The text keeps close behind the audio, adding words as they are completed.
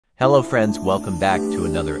Hello friends, welcome back to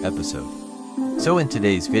another episode. So in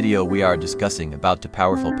today's video we are discussing about the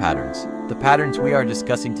powerful patterns. The patterns we are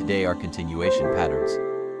discussing today are continuation patterns.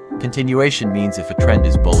 Continuation means if a trend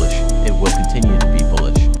is bullish, it will continue to be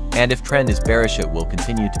bullish. And if trend is bearish, it will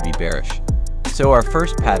continue to be bearish. So our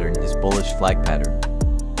first pattern is bullish flag pattern.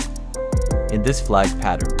 In this flag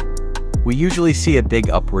pattern, we usually see a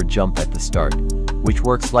big upward jump at the start, which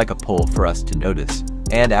works like a pole for us to notice.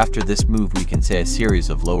 And after this move we can say a series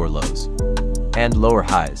of lower lows and lower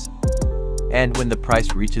highs. And when the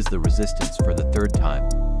price reaches the resistance for the third time,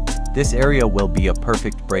 this area will be a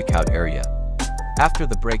perfect breakout area. After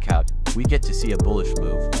the breakout, we get to see a bullish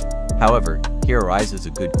move. However, here arises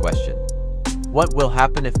a good question. What will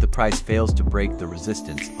happen if the price fails to break the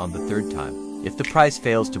resistance on the third time? If the price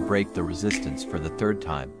fails to break the resistance for the third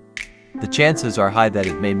time, the chances are high that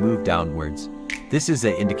it may move downwards. This is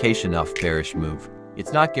an indication of bearish move.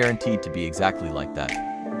 It's not guaranteed to be exactly like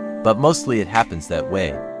that, but mostly it happens that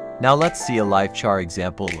way. Now let's see a live chart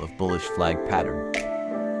example of bullish flag pattern.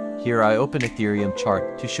 Here I open Ethereum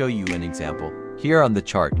chart to show you an example. Here on the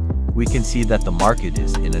chart, we can see that the market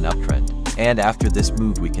is in an uptrend, and after this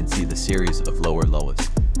move we can see the series of lower lows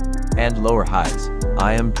and lower highs.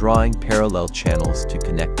 I am drawing parallel channels to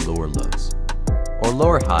connect lower lows or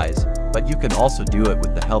lower highs, but you can also do it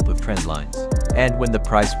with the help of trend lines. And when the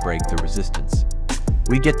price breaks the resistance,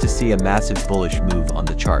 we get to see a massive bullish move on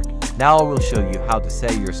the chart. Now I will show you how to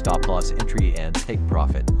set your stop loss entry and take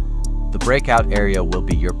profit. The breakout area will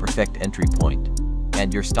be your perfect entry point,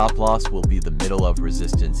 and your stop loss will be the middle of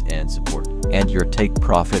resistance and support, and your take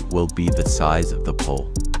profit will be the size of the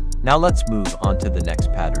pole. Now let's move on to the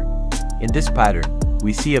next pattern. In this pattern,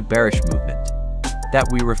 we see a bearish movement that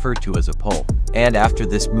we refer to as a pole, and after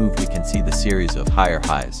this move we can see the series of higher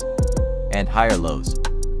highs and higher lows.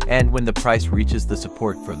 And when the price reaches the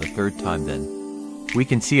support for the third time, then we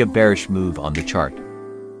can see a bearish move on the chart.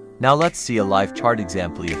 Now let's see a live chart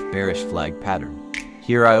example of bearish flag pattern.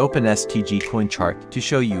 Here I open STG coin chart to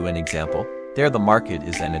show you an example. There the market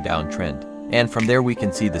is in a downtrend, and from there we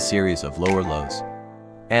can see the series of lower lows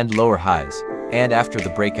and lower highs. And after the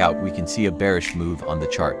breakout we can see a bearish move on the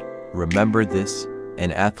chart. Remember this,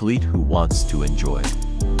 an athlete who wants to enjoy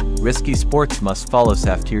risky sports must follow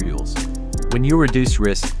safety rules. When you reduce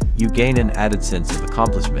risk, you gain an added sense of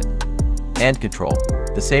accomplishment and control.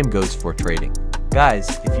 The same goes for trading.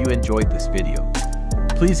 Guys, if you enjoyed this video,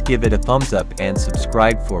 please give it a thumbs up and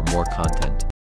subscribe for more content.